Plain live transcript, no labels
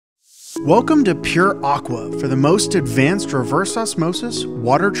Welcome to Pure Aqua for the most advanced reverse osmosis,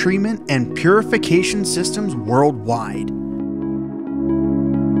 water treatment, and purification systems worldwide.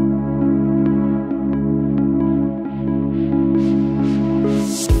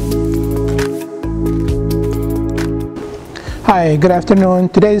 Hi, good afternoon.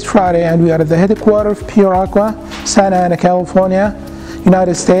 Today is Friday and we are at the headquarters of Pure Aqua, Santa Ana, California,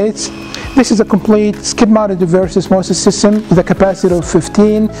 United States. This is a complete skid-mounted reverse osmosis system with a capacity of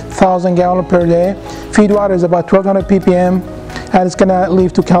 15,000 gallons per day. Feed water is about 1200 ppm and it's going to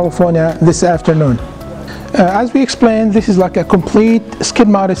leave to California this afternoon. As we explained, this is like a complete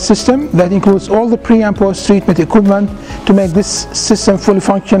skid-mounted system that includes all the pre and post treatment equipment to make this system fully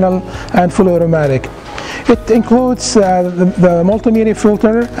functional and fully automatic. It includes the multimedia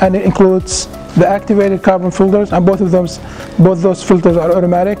filter, and it includes the activated carbon filters, and both those filters are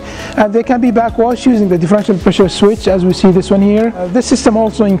automatic, and they can be backwashed using the differential pressure switch, as we see this one here. This system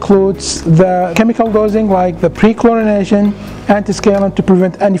also includes the chemical dosing like the pre-chlorination, anti-scalant to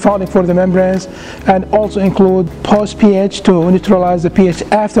prevent any fouling for the membranes, and also include post-pH to neutralize the pH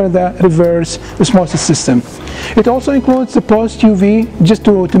after the reverse osmosis system. It also includes the post-UV just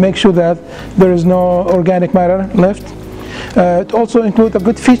to make sure that there is no organic matter left. It also includes a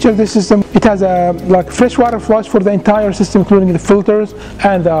good feature of this system. It has a freshwater flush for the entire system, including the filters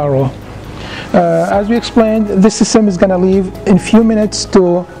and the RO. As we explained, this system is going to leave in a few minutes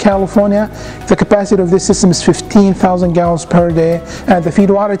to California. The capacity of this system is 15,000 gallons per day, and the feed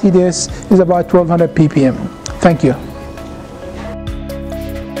water TDS is about 1200 ppm. Thank you.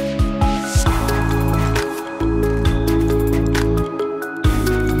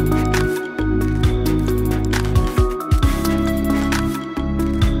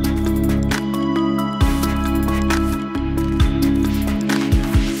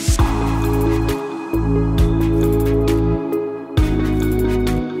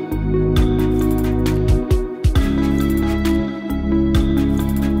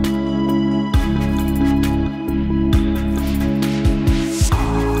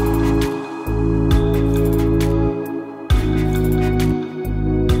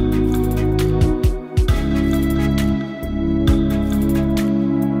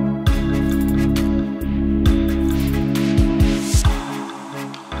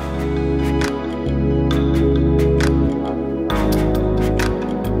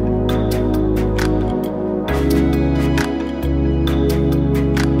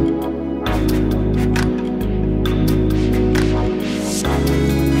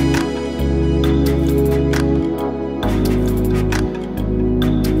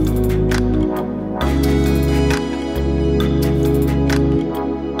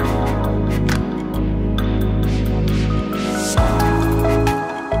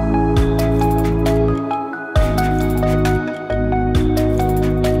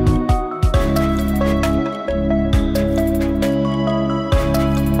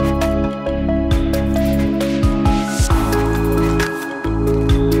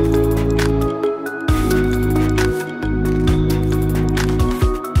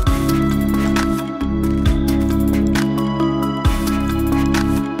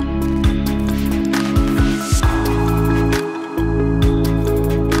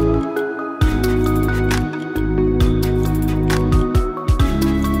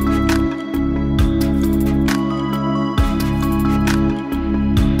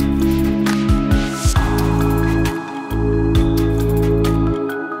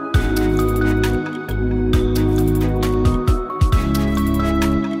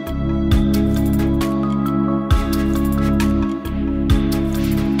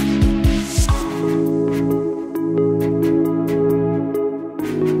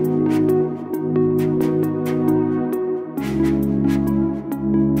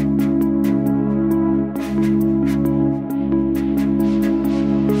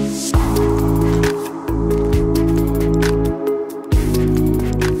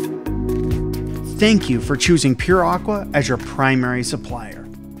 Thank you for choosing Pure Aqua as your primary supplier.